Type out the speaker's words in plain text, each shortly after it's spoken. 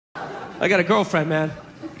I got a girlfriend, man.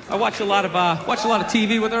 I watch a lot of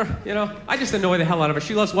TV with her, you know. I just annoy the hell out of her.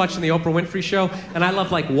 She loves watching the Oprah Winfrey Show, and I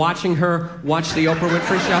love, like, watching her watch the Oprah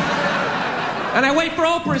Winfrey Show. And I wait for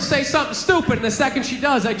Oprah to say something stupid, and the second she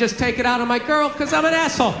does, I just take it out on my girl, because I'm an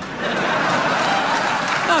asshole.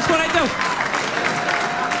 That's what I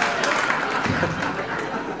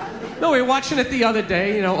do. No, we were watching it the other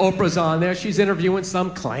day, you know, Oprah's on there. She's interviewing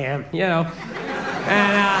some clam, you know.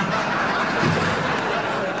 And,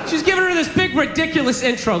 she's giving her this big, ridiculous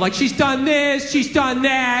intro. Like, she's done this, she's done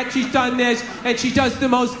that, she's done this, and she does the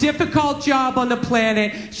most difficult job on the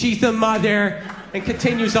planet. She's the mother, and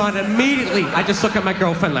continues on immediately. I just look at my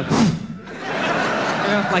girlfriend like,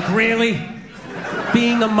 yeah, like, really?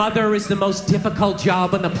 Being a mother is the most difficult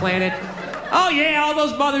job on the planet? Oh, yeah, all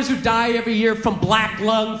those mothers who die every year from black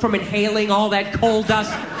lung, from inhaling all that coal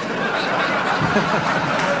dust.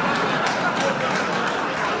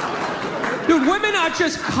 Dude, women are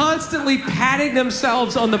just constantly patting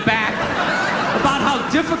themselves on the back about how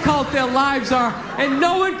difficult their lives are, and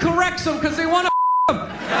no one corrects them because they want to them.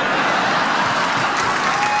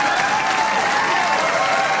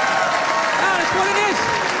 That's what it is.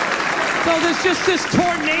 So there's just this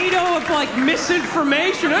tornado of, like,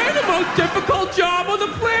 misinformation. I had the most difficult job on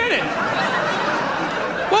the planet.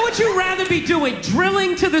 What would you rather be doing?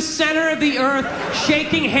 Drilling to the center of the earth,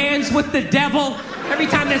 shaking hands with the devil? Every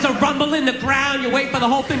time there's a rumble in the ground, you wait for the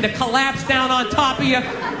whole thing to collapse down on top of you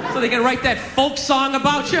so they can write that folk song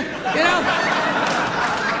about you, you know?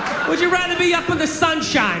 Would you rather be up in the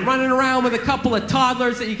sunshine, running around with a couple of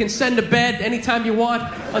toddlers that you can send to bed anytime you want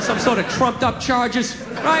on some sort of trumped-up charges,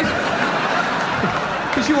 right?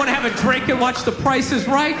 Because you want to have a drink and watch The Price is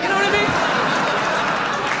Right, you know what I mean?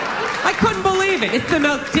 I couldn't believe it. It's the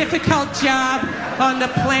most difficult job on the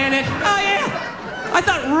planet. Oh, yeah. I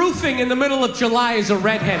thought roofing in the middle of July is a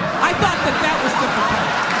redhead. I thought that was difficult.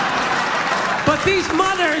 But these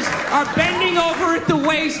mothers are bending over at the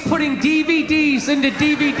waist, putting DVDs into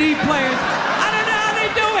DVD players. I don't know how they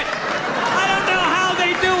do it. I don't know how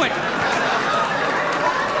they do it.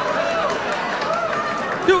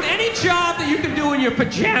 Dude, any job that you can do in your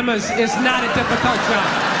pajamas is not a difficult job.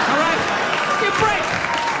 All right? Give a break.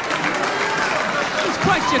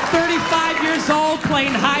 Christ, you're 35 years old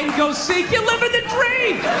playing hide and go seek. You're living the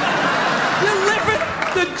dream. You're living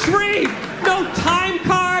the dream. No time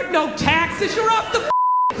card, no taxes. You're off the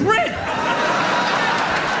grid.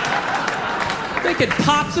 Making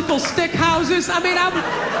popsicle stick houses. I mean,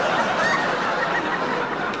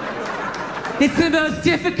 it's the most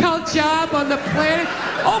difficult job on the planet.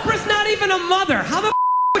 Oprah's not even a mother. How the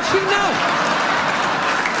would she know?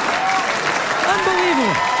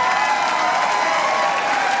 Unbelievable.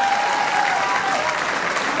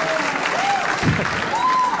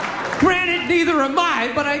 Granted, neither am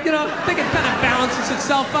I, but I think it kind of balances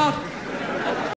itself out.